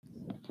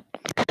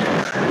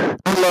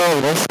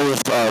Hello, this is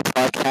a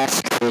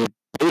podcast created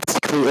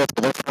basically with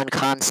the fun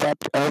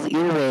concept of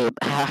earrape.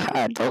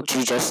 Haha, don't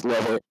you just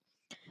love it?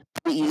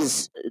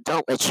 Please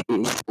don't let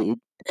you sleep.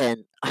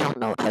 And I don't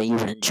know how you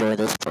would enjoy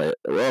this, but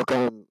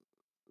welcome.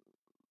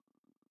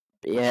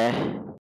 Yeah.